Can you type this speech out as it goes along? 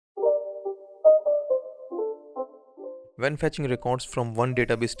When fetching records from one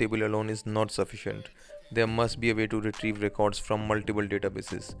database table alone is not sufficient, there must be a way to retrieve records from multiple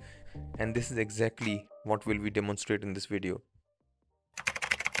databases. And this is exactly what will we demonstrate in this video.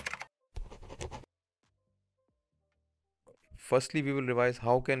 Firstly, we will revise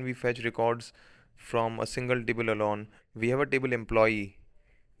how can we fetch records from a single table alone. We have a table employee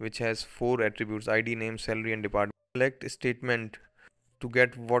which has four attributes: ID, name, salary and department. Select statement to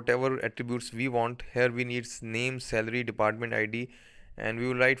get whatever attributes we want. Here we need name, salary, department, ID, and we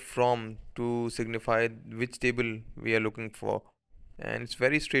will write from to signify which table we are looking for. And it's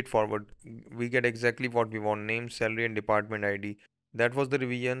very straightforward. We get exactly what we want: name, salary and department ID. That was the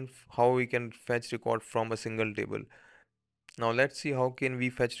revision how we can fetch record from a single table. Now let's see how can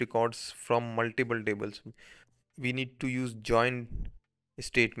we fetch records from multiple tables. We need to use join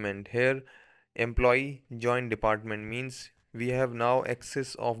statement. Here employee join department means we have now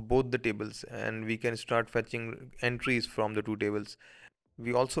access of both the tables and we can start fetching entries from the two tables.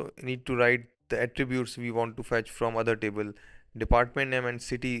 We also need to write the attributes we want to fetch from other table. Department name and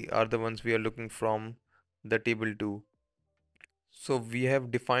city are the ones we are looking from the table 2. So we have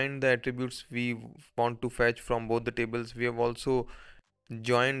defined the attributes we want to fetch from both the tables. We have also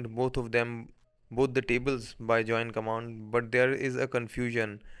joined both of them, both the tables by join command, but there is a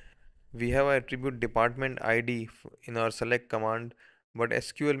confusion. We have a attribute department ID in our select command, but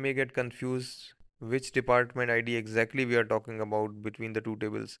SQL may get confused which department ID exactly we are talking about between the two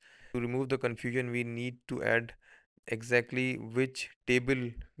tables. To remove the confusion, we need to add exactly which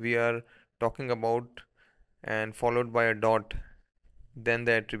table we are talking about and followed by a dot, then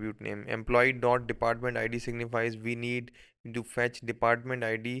the attribute name. Employee dot department ID signifies we need to fetch department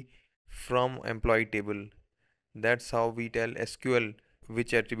ID from employee table. That's how we tell SQL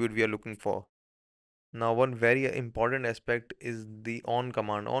which attribute we are looking for. Now one very important aspect is the on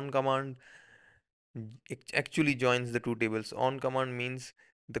command. On command actually joins the two tables. On command means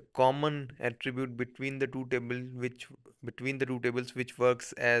the common attribute between the two tables which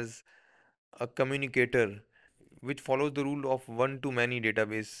works as a communicator, which follows the rule of one to many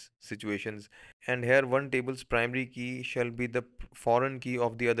database situations. And here one table's primary key shall be the foreign key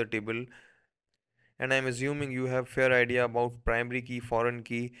of the other table, and I'm assuming you have fair idea about primary key, foreign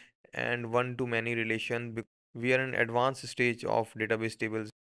key and one to many relation because we are in advanced stage of database tables.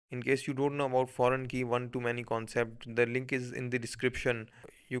 In case you don't know about foreign key, one to many concept, the link is in the description.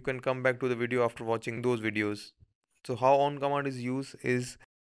 You can come back to the video after watching those videos. So how on command is used is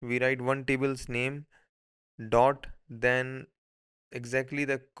we write one table's name dot, then exactly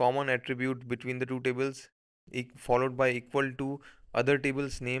the common attribute between the two tables followed by equal to other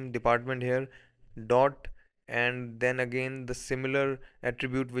table's name department here dot, and then again the similar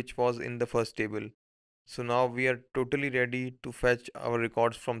attribute which was in the first table. So now we are totally ready to fetch our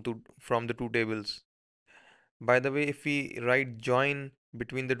records from the two tables. By the way, if we write join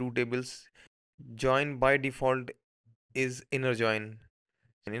between the two tables, join by default is inner join.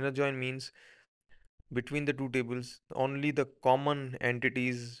 Inner join means between the two tables only the common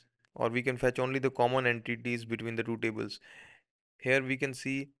entities, or we can fetch only the common entities between the two tables. Here we can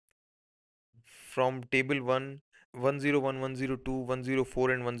see from table 1, 101, 102,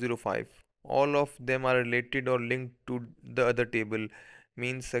 104 and 105, all of them are related or linked to the other table.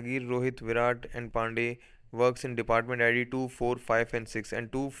 Means Sagir, Rohit, Virat and Pandey works in department ID 2, 4, 5 and 6, and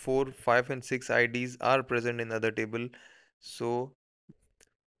 2, 4, 5 and 6 IDs are present in other table. So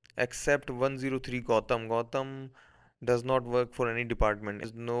except 103 Gautam. Gautam does not work for any department.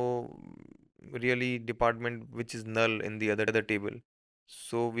 There's no really department which is null in the other table.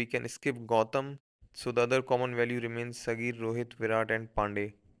 So we can skip Gautam. So the other common value remains Sagir, Rohit, Virat and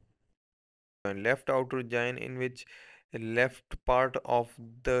Pandey. And left outer join in which left part of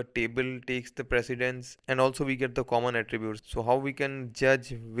the table takes the precedence, and also we get the common attributes. So how we can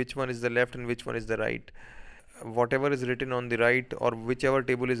judge which one is the left and which one is the right? Whatever is written on the right, or whichever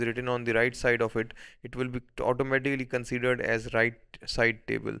table is written on the right side of it, it will be automatically considered as right side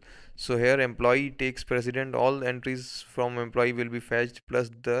table. So here employee takes precedent, all entries from employee will be fetched plus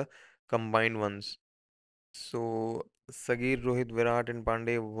the combined ones. So Sagir, Rohit, Virat and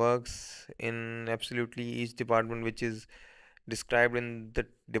Pandey works in absolutely each department which is described in the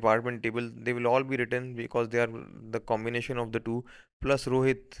department table. They will all be written because they are the combination of the two, plus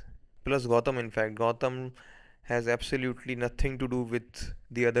Rohit plus Gautam. In fact, Gautam has absolutely nothing to do with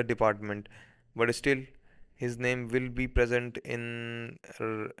the other department, but still his name will be present in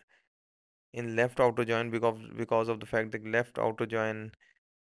left outer join because of the fact that left outer join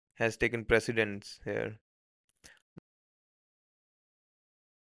has taken precedence here.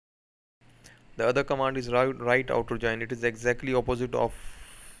 The other command is right outer join. It is exactly opposite of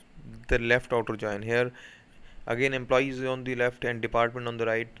the left outer join. Here Again, employees on the left and department on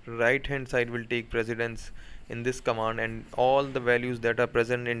the right hand side will take precedence in this command, and all the values that are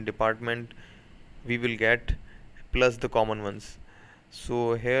present in department we will get plus the common ones.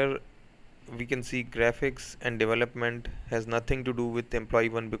 So here we can see graphics and development has nothing to do with employee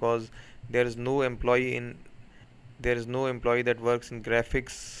 1, because there is no employee in there is no employee that works in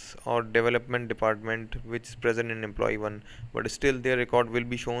graphics or development department which is present in employee 1, but still their record will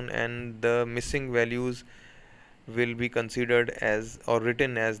be shown, and the missing values will be considered as or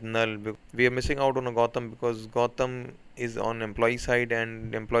written as null. We are missing out on a Gotham because Gotham is on employee side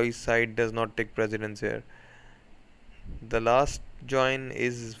and employee side does not take precedence here. The last join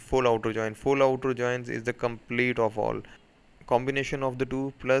is full outer join. Full outer joins is the complete of all. Combination of the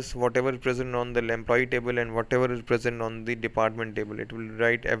two plus whatever is present on the employee table and whatever is present on the department table. It will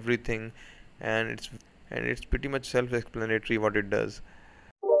write everything, and it's pretty much self-explanatory what it does.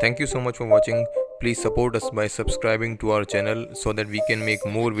 Thank you so much for watching. Please support us by subscribing to our channel so that we can make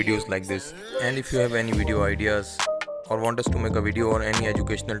more videos like this. And if you have any video ideas or want us to make a video on any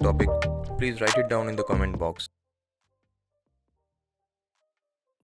educational topic, please write it down in the comment box.